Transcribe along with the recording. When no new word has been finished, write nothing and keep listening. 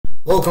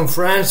Welcome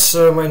friends,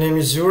 my name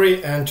is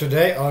Yuri and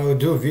today I will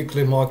do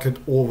weekly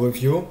market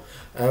overview.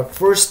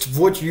 First,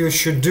 what you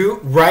should do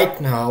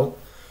right now,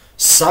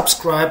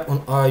 subscribe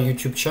on our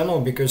YouTube channel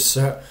because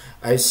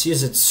I see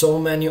that so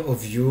many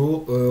of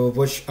you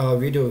watch our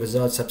video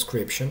without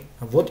subscription.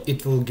 What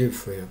it will give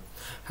for you?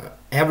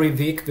 Every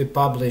week we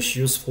publish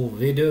useful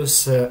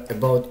videos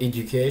about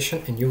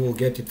education and you will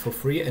get it for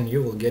free and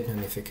you will get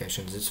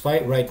notifications. That's why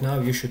right now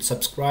you should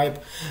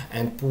subscribe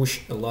and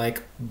push a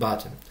like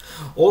button.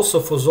 Also,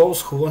 for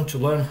those who want to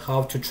learn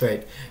how to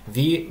trade,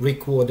 we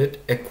recorded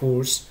a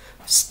course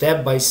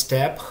step by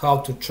step how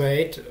to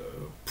trade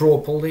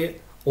properly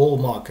all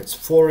markets: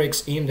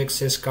 Forex,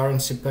 indexes,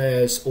 currency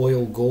pairs,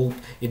 oil, gold.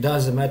 It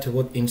doesn't matter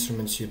what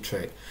instruments you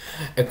trade,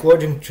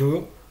 according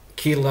to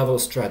key level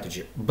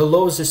strategy.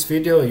 Below this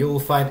video you will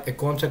find a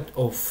contact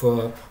of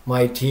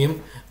my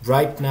team.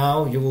 Right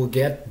now you will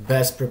get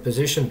best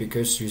proposition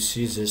because you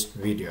see this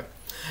video.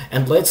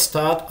 And let's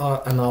start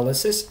our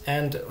analysis,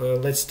 and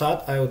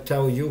I will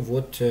tell you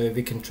what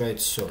we can trade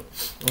soon.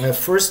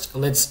 First,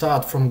 let's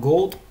start from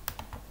gold.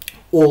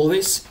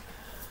 Always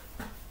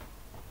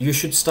you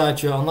should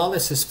start your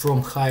analysis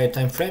from higher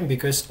time frame,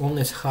 because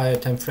only higher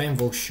time frame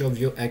will show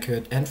you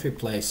accurate entry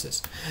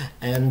places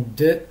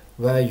and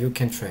where you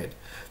can trade.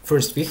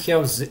 First, we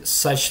have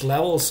such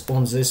levels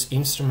on this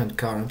instrument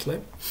currently.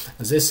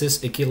 This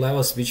is a key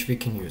levels which we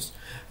can use.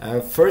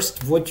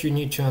 First, what you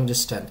need to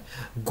understand: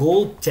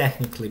 gold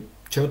technically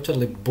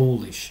totally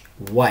bullish.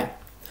 Why?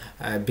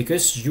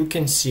 Because you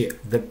can see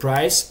the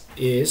price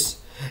is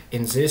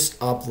in this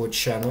upward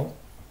channel,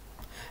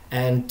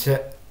 and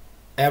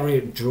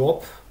every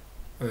drop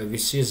we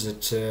see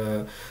that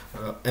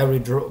every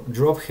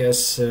drop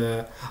has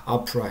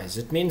up price.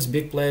 It means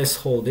big players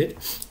hold it.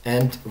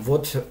 And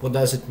what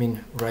does it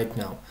mean right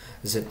now?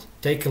 That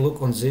take a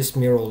look on this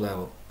mirror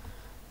level.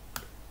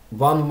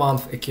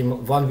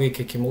 1 week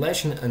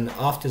accumulation, and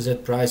after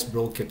that price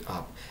broke it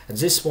up. At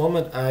this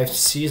moment I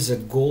see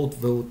that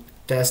gold will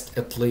test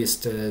at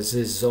least this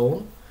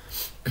zone,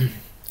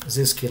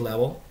 this key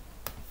level,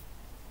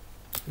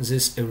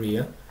 this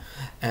area,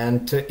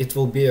 and it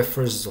will be a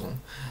first zone.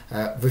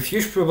 With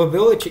huge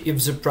probability,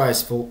 if the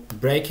price will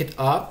break it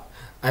up,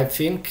 I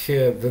think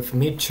with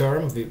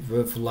midterm,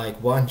 with like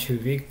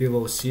 1-2 weeks, we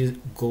will see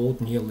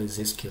gold nearly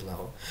this key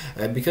level.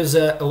 Because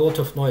there are a lot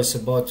of noise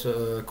about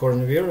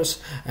coronavirus,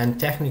 and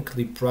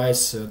technically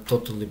price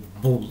totally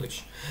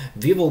bullish.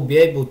 We will be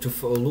able to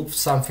look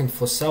something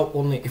for sell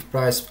only if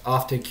price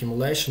after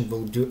accumulation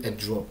will do a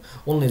drop.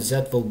 Only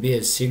that will be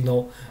a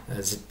signal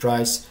that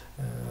price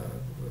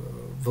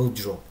will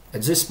drop.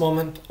 At this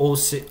moment,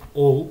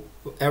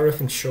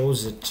 everything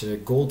shows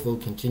that gold will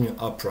continue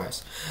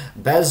uprise.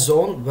 Best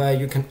zone where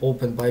you can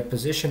open buy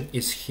position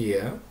is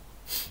here.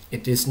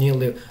 It is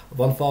nearly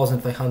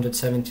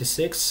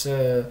 1576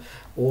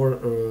 or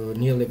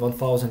nearly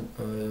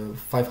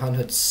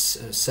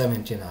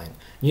 1579.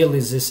 Nearly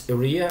this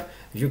area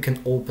you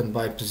can open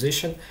buy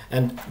position.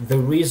 And the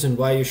reason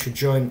why you should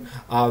join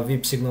our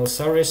VIP signal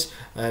service,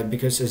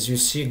 because as you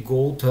see,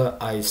 gold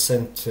I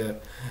sent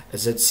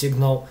that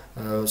signal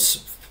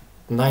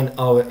 9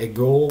 hours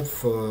ago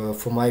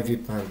for my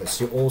VIP members.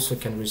 You also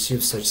can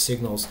receive such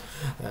signals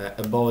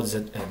about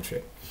that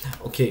entry.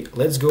 Okay,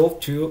 let's go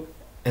to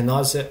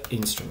another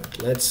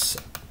instrument. Let's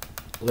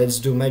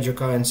do major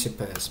currency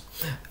pairs.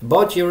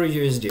 About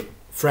EURUSD,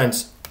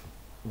 friends,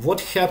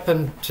 what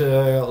happened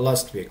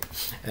last week?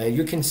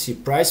 You can see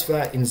price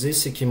were in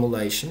this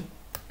accumulation,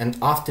 and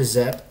after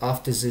that,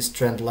 after this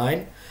trend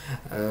line,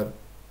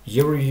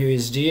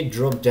 EURUSD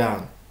dropped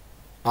down.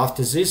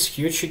 After this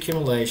huge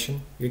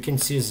accumulation, you can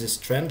see this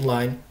trend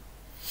line,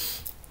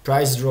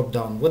 price drop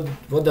down.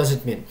 What does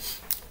it mean?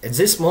 At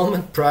this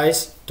moment,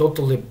 price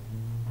totally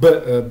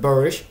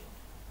bearish,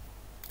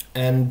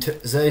 and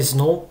there is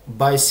no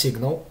buy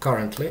signal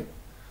currently.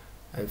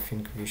 I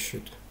think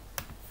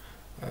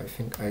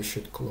I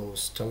should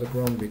close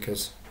Telegram,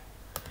 because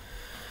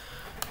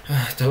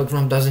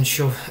Telegram doesn't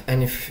show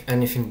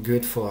anything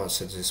good for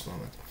us at this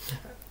moment.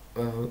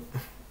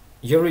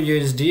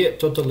 EURUSD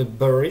totally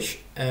bearish,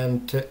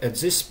 and at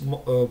this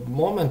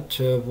moment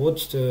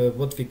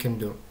what we can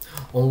do?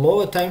 On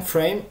lower time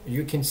frame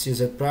you can see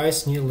that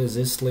price nearly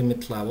this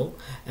limit level,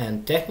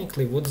 and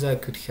technically what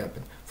that could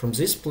happen from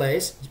this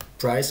place,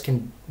 price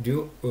can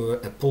do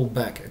a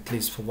pullback at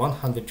least for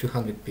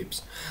 100-200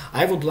 pips.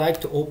 I would like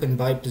to open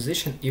buy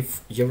position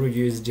if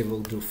EURUSD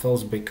will do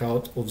false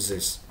breakout of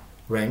this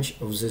range,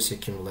 of this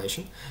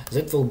accumulation.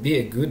 That will be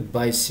a good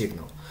buy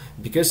signal,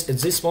 because at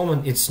this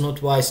moment it's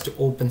not wise to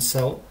open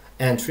sell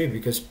entry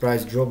because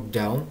price dropped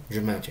down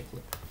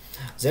dramatically.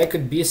 There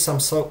could be some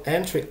sell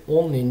entry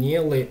only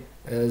nearly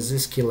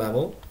this key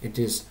level. It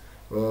is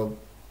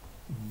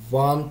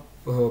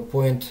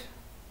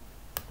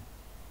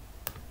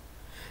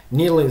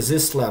nearly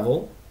this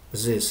level,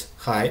 this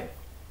high.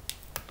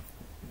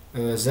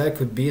 There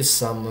could be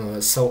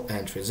some sell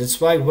entries. That's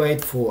why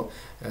wait for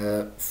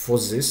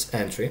this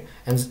entry,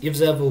 and if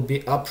there will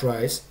be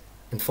uprise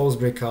and false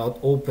breakout,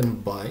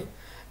 open buy.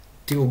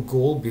 till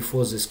gold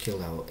before this key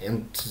level,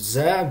 and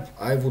there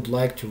I would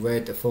like to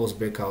wait a false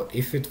breakout.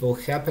 If it will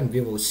happen,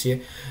 we will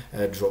see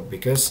a drop,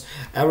 because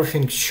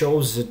everything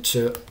shows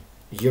that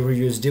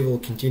EURUSD will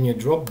continue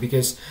drop,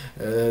 because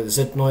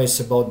that noise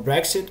about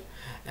Brexit,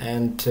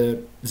 and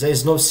there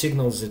is no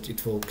signals that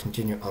it will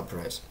continue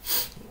uprise.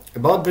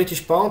 About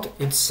British pound,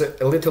 it's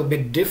a little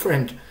bit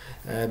different,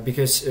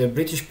 because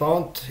British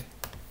pound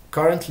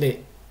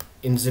currently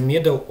in the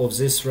middle of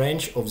this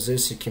range of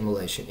this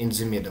accumulation, in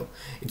the middle.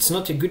 It's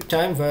not a good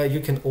time where you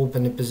can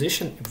open a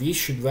position. We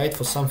should wait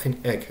for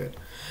something accurate,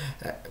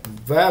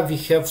 where we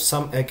have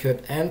some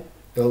accurate end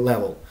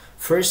level.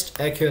 First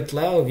accurate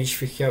level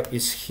which we have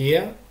is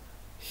here.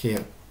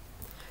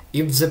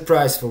 If the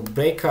price will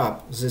break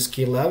up this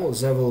key level,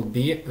 there will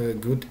be a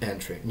good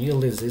entry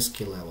nearly this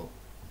key level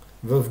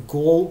with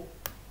goal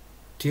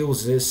till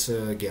this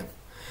gap.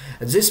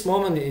 At this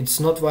moment, it's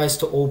not wise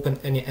to open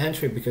any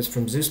entry, because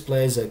from this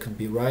place there could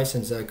be rise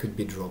and there could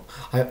be drop.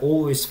 I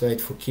always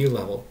wait for key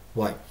level.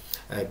 Why?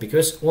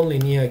 Because only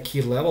near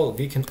key level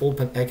we can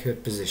open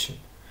accurate position.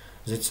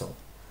 That's all.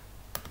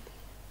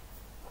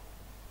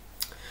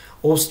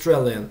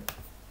 Australian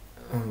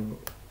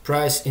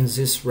price in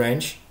this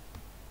range.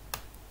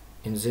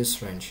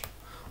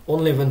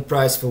 Only when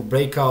price will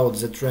break out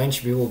that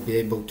range we will be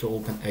able to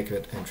open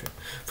accurate entry.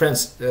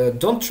 Friends,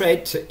 don't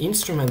trade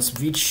instruments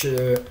which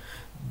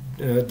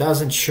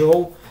doesn't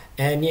show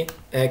any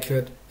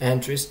accurate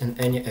entries and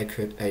any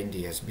accurate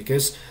ideas,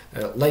 because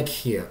like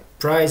here,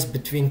 price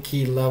between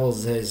key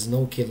levels, there is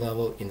no key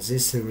level in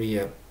this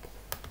area.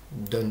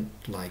 Don't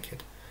like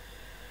it.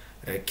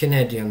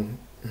 Canadian,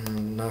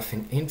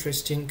 nothing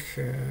interesting.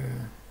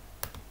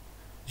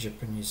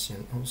 Japanese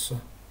yen also.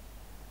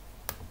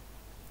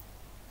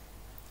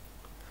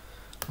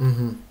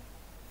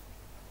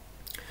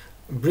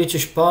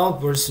 British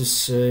pound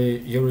versus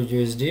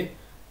EURUSD.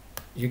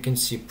 You can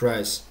see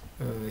price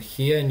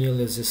here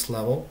nearly this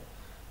level,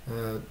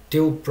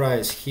 till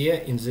price here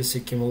in this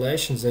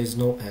accumulation there is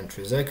no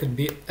entry. There could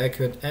be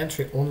accurate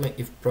entry only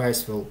if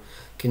price will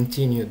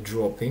continue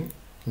dropping,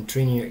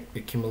 continue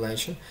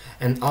accumulation,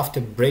 and after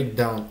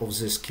breakdown of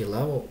this key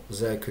level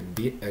there could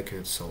be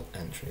accurate sell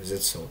entry.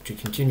 That's all. To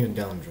continue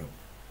down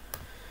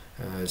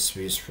drop.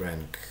 Swiss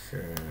franc,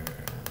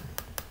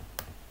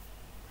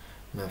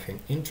 nothing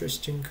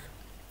interesting.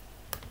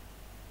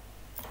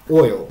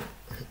 Oil.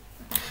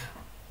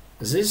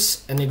 This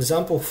is an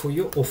example for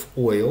you of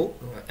oil,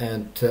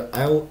 and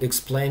I'll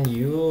explain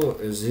you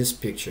this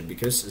picture,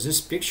 because this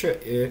picture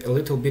is a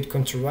little bit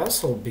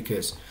controversial,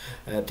 because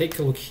take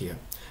a look here.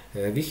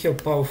 We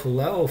have powerful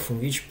level from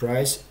which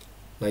price,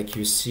 like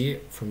you see,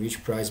 from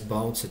which price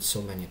bounced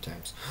so many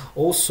times.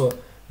 Also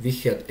we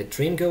had a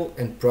triangle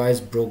and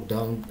price broke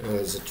down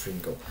the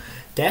triangle.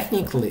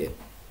 Technically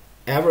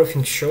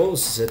everything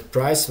shows that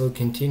price will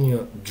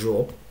continue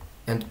drop,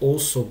 and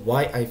also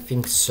why I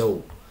think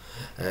so.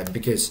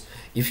 Because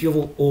if you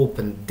will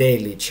open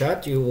daily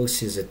chart, you will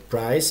see that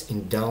price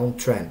in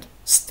downtrend.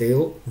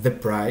 Still the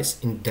price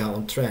in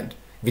downtrend.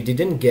 We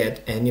didn't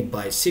get any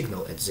buy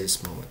signal at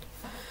this moment.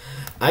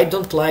 I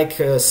don't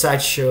like I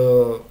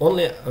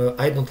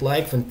don't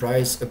like when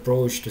price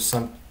approach to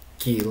some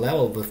key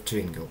level with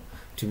triangle.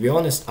 To be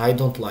honest, I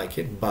don't like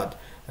it, but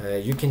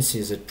you can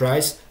see that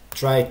price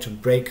tried to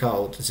break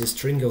out this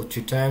triangle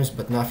 2 times,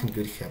 but nothing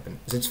good happened.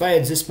 That's why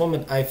at this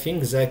moment I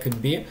think there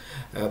could be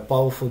a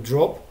powerful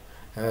drop,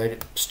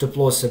 stop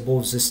loss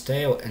above this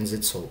tail, and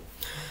that's all.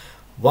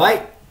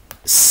 Why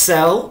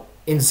sell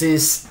in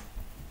this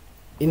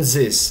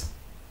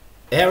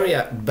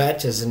area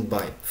better than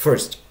buy?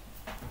 First,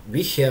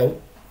 we have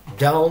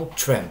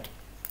downtrend.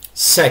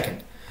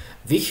 Second,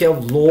 we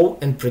have low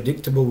and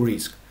predictable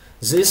risk.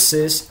 This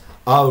is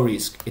our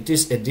risk. It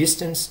is a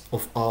distance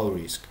of our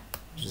risk.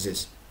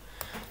 This.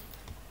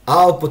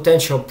 Our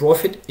potential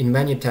profit in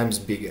many times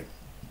bigger.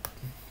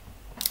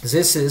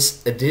 This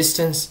is a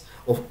distance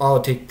of our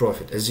take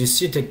profit. As you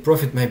see, take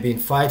profit may be in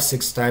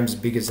 5-6 times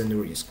bigger than the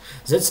risk.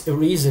 That's a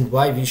reason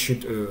why we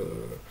should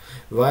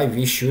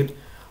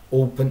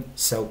open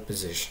sell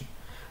position.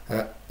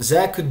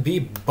 There could be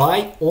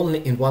buy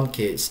only in one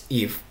case,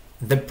 if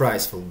the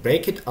price will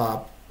break it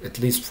up at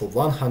least for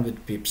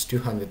 100 pips,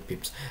 200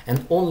 pips,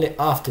 and only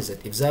after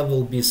that, if there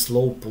will be a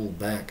slow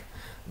pullback,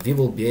 we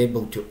will be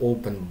able to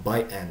open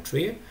buy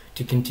entry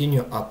to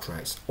continue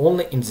uprise,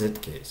 only in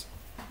that case.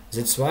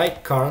 That's why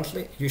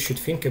currently you should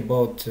think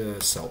about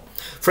sell.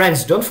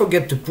 Friends, don't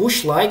forget to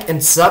push like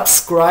and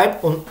subscribe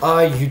on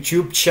our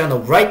YouTube channel.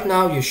 Right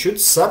now you should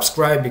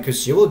subscribe,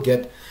 because you will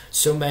get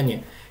so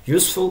many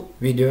useful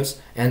videos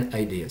and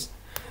ideas.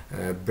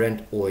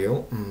 Brent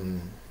oil.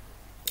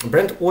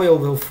 Brent oil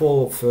will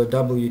fall for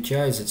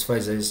WTI, that's why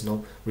there is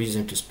no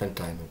reason to spend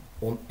time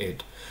on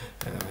it.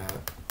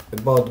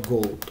 About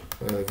gold,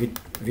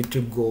 we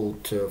took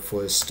gold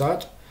for a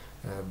start.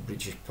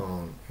 British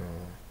pound.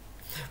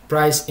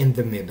 Price in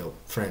the middle,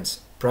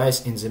 friends.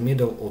 Price in the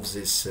middle of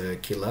these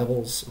key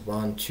levels,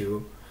 1,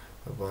 2,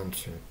 1,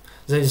 2.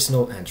 There is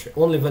no entry.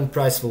 Only when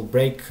price will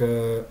break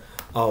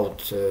out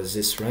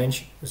this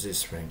range,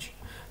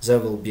 there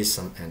will be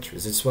some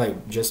entries. That's why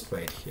just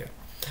wait here.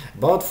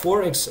 About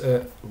Forex,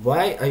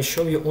 why I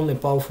show you only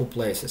powerful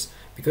places?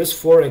 Because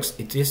Forex,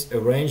 it is a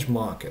range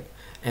market,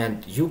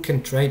 and you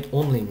can trade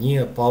only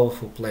near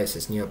powerful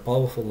places, near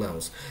powerful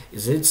levels.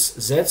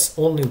 That's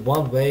only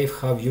one way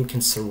how you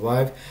can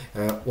survive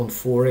on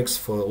Forex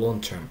for a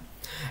long term.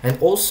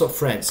 And also,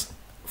 friends,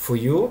 for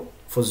you,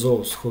 for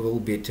those who will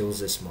be till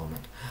this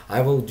moment,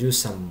 I will do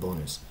some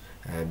bonus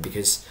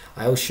because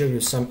I will show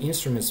you some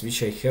instruments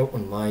which I have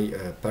on my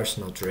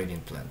personal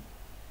trading plan.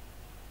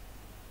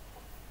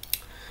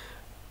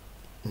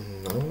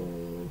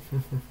 No.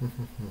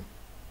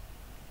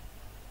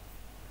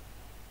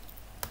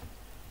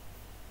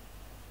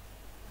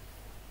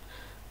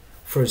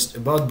 First,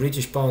 about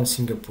British pound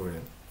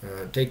Singaporean.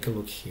 Take a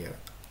look here.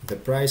 The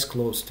price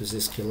close to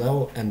this key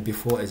level, and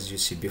before, as you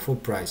see, before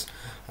price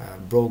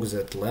broke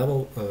that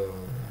level,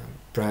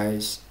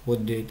 price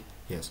what did?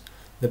 Yes,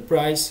 the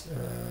price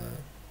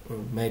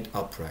made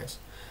up price.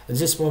 At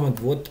this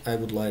moment, what I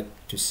would like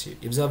to see,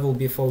 if there will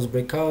be false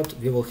breakout,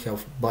 we will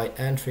have buy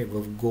entry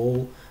with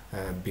goal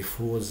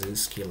before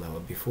this key level,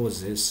 before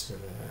this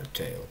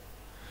tail.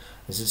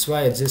 That's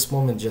why at this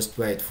moment just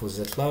wait for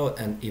that level,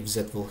 and if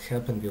that will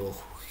happen, we will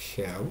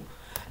have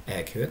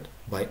accurate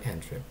buy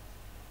entry.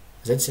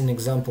 That's an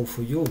example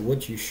for you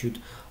what you should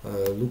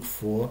look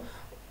for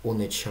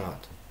on a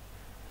chart.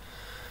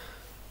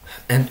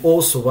 And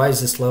also why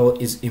this level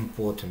is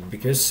important,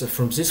 because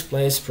from this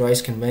place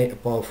price can make a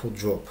powerful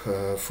drop.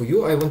 For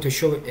you, I want to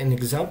show an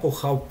example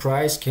how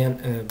price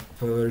can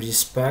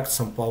respect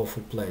some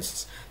powerful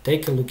places.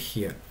 Take a look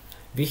here.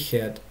 We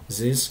had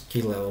this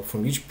key level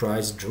from which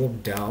price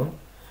dropped down,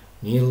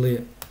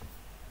 nearly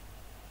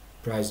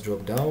price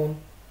dropped down,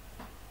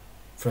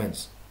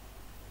 friends,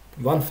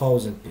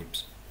 1000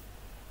 pips.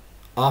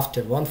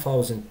 After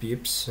 1000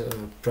 pips,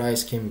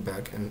 price came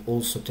back, and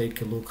also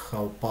take a look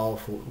how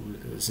powerful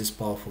these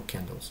powerful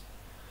candles.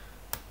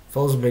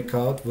 False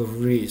breakout with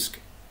risk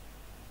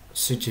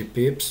 30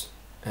 pips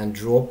and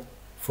drop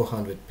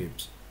 400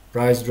 pips.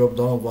 Price dropped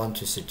down 1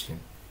 to 13.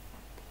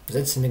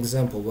 That's an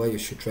example why you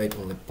should trade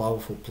only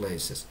powerful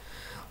places.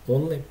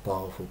 Only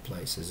powerful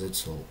places,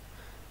 that's all.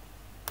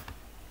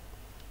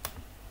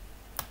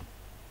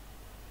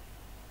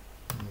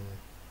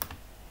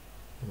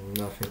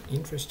 Nothing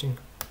interesting.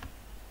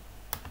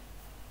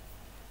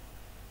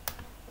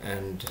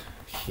 And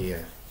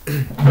here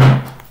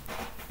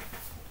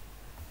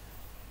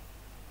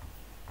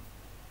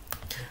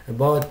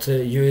about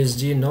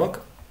USD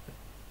NOK,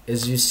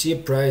 as you see,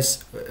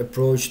 price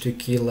approach to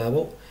key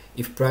level.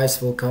 If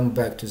price will come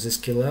back to this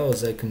key level,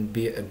 there can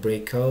be a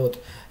breakout,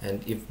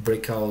 and if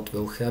breakout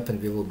will happen,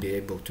 we will be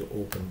able to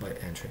open by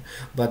entry.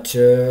 But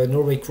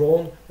Norway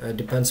krone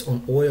depends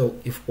on oil.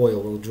 If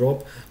oil will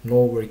drop,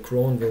 Norway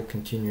krone will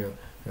continue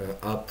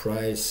up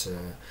price.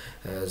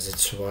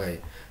 That's why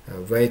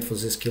wait for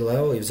this key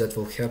level. If that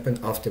will happen,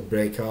 after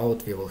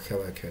breakout, we will have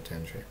a accurate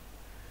entry.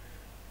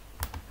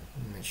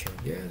 Make your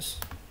guess.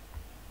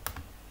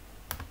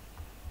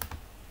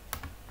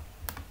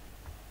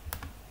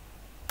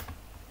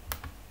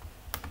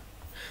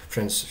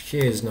 Friends,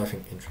 here is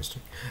nothing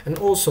interesting. And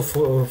also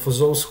for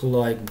those who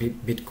like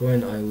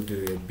Bitcoin, I will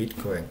do a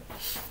Bitcoin,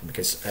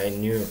 because I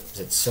knew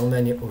that so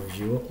many of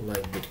you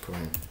like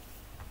Bitcoin.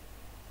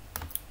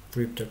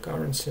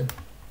 Cryptocurrency.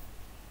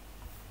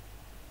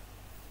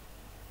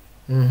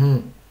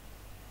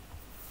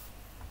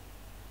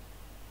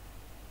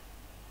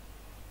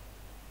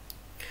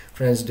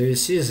 Friends, do you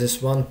see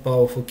this one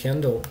powerful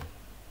candle?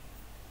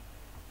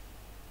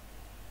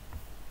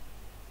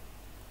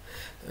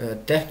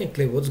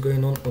 Technically, what's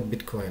going on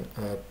Bitcoin?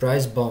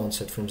 Price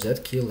bounced from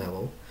that key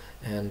level,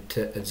 and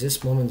at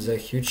this moment there's a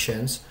huge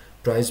chance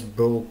price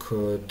broke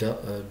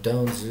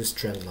down this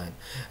trend line.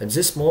 At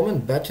this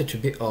moment, better to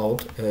be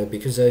out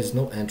because there is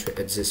no entry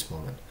at this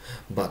moment.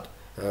 But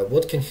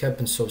what can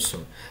happen so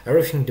soon?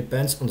 Everything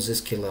depends on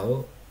this key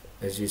level.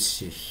 As you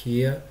see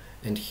here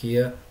and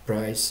here,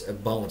 price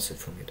bounced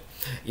from it.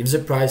 If the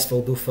price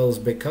will do false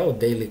breakout,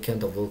 daily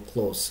candle will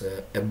close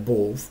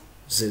above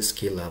this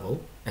key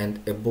level and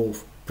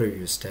above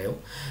previous tail.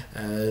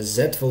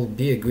 That will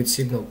be a good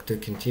signal to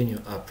continue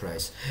up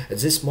price. At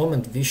this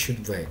moment we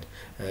should wait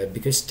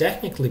because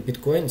technically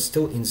Bitcoin is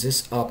still in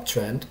this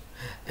uptrend,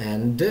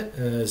 and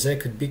there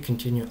could be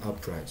continue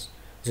up price.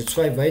 That's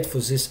why wait for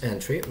this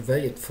entry,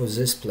 wait for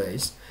this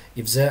place.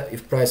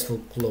 If price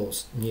will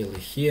close nearly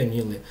here,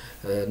 nearly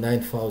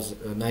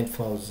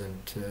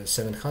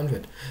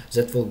 9,700,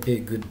 that will be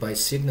a good buy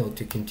signal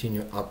to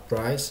continue up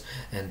price,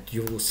 and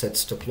you will set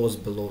stop loss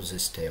below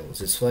this tail.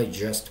 That's why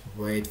just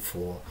wait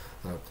for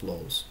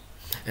close.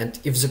 And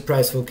if the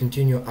price will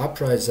continue up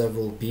price, there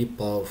will be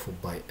powerful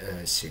buy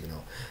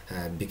signal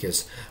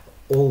because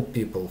all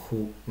people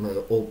who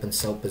open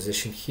sell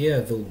position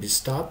here will be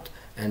stopped,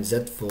 and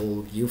that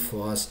will give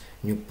for us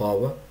new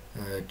power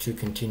to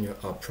continue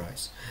up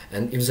price.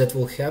 And if that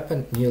will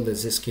happen, nearly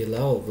this key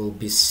level will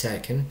be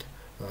second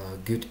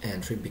good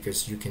entry,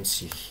 because you can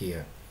see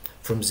here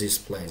from this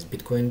place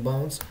Bitcoin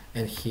bounce,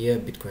 and here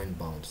Bitcoin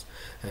bounce.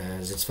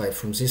 That's why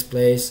from this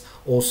place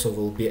also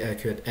will be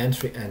accurate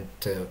entry, and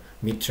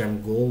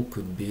midterm goal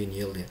could be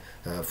nearly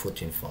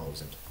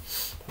 14,000.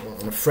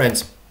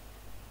 Friends,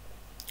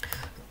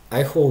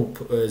 I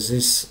hope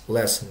this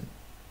lesson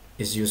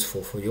is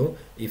useful for you.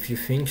 If you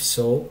think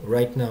so,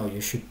 right now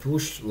you should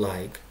push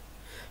like,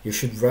 you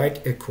should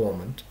write a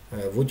comment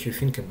what you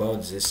think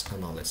about this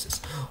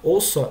analysis.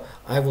 Also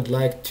I would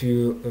like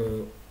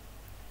to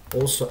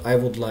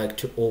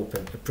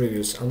open a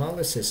previous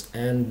analysis,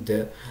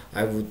 and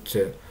I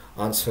would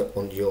answer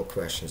on your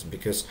questions,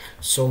 because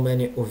so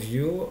many of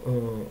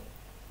you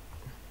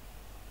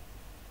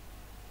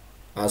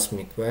ask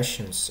me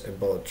questions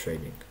about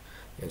trading.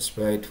 Yes,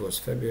 where it was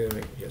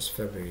February, yes,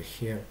 February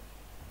here.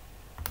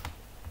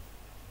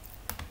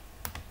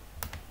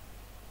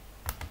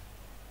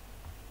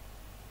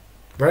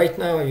 Right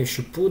now you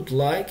should put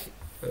like,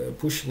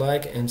 push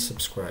like and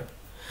subscribe.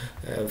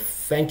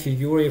 Thank you,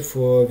 Yuri,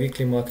 for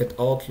weekly market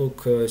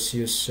outlook. See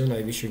you soon.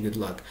 I wish you good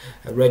luck.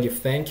 Already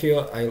thank you.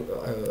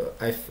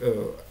 I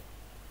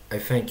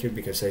thank you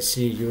because I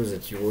see you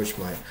that you watch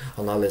my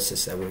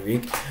analysis every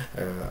week.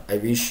 I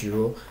wish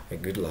you a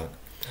good luck.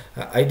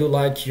 I do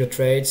like your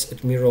trades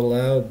at mirror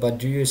level, but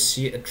do you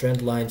see a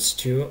trend lines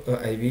too?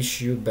 I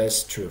wish you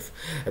best truth.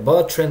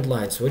 About trend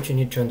lines, what you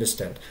need to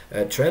understand.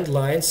 Trend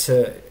lines,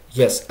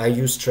 yes, I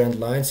use trend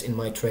lines in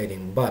my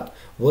trading, but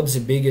what's the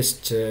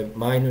biggest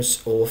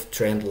minus of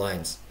trend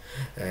lines?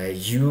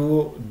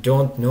 You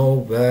don't know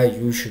where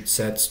you should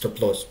set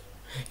stop loss.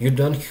 You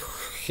don't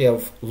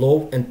have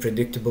low and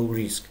predictable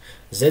risk.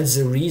 That's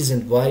the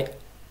reason why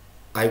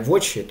I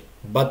watch it,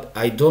 but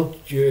I don't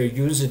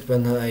use it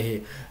when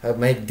I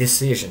make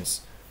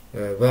decisions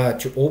where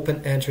to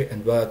open entry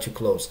and where to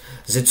close.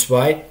 That's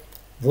why,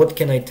 what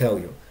can I tell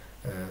you?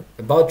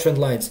 About trend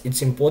lines,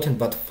 it's important,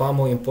 but far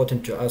more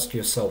important to ask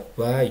yourself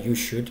where you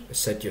should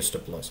set your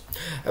stop loss.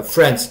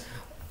 Friends,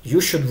 you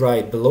should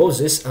write below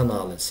this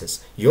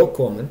analysis your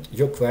comment,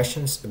 your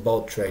questions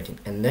about trading,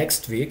 and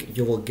next week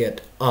you will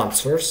get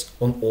answers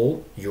on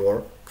all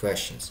your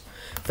questions.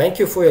 Thank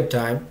you for your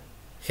time.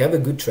 Have a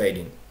good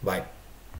trading. Bye.